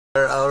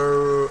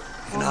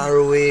On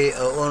our way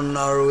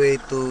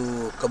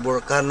to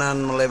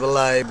Kaburkanan,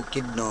 Malaybelay,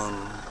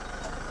 Bukidnon.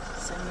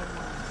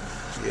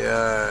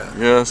 Yeah.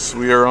 Yes,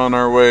 we are on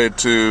our way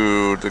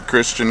to the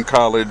Christian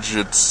College.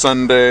 It's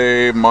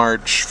Sunday,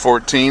 March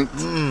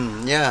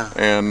 14th. Yeah.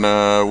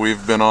 And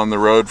we've been on the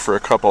road for a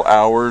couple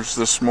hours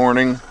this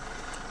morning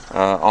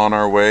on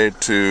our way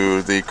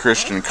to the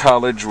Christian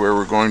College where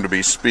we're going to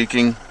be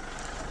speaking.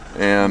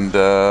 And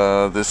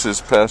this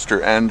is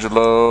Pastor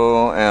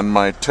Angelo and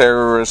my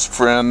terrorist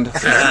friend in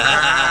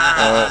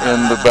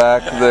the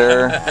back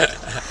there.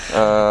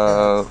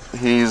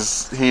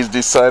 He's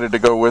decided to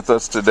go with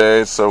us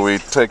today, so we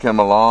take him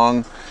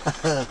along.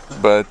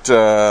 But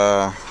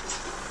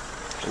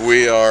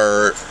we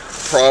are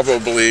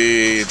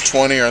probably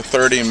 20 or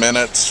 30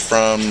 minutes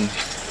from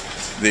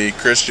the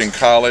Christian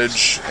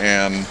College,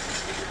 and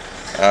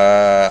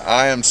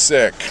I am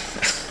sick.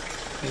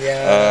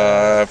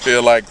 Yeah. I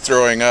feel like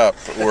throwing up.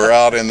 We're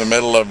out in the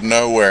middle of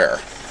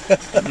nowhere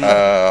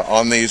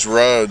on these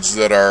roads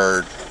that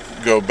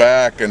go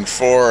back and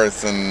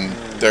forth, and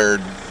they're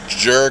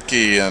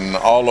jerky and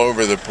all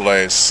over the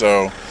place.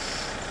 So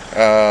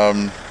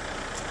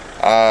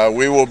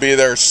we will be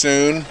there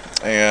soon,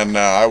 and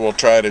I will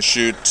try to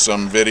shoot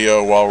some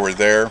video while we're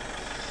there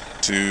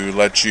to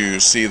let you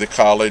see the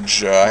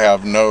college. I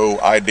have no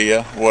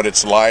idea what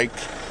it's like.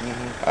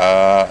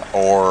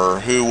 Or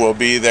who will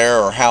be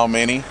there or how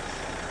many,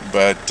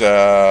 but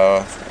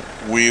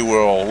we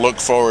will look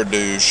forward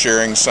to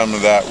sharing some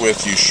of that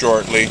with you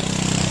shortly.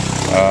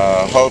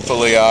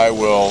 Hopefully I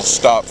will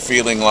stop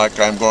feeling like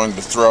I'm going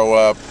to throw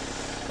up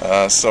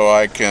so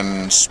I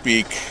can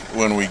speak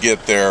when we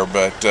get there,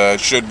 but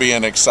it should be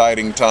an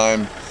exciting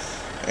time,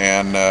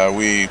 and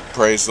we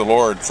praise the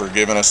Lord for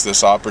giving us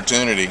this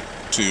opportunity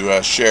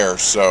to share.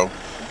 So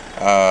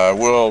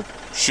we'll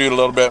shoot a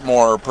little bit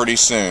more pretty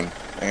soon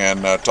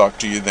and talk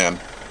to you then.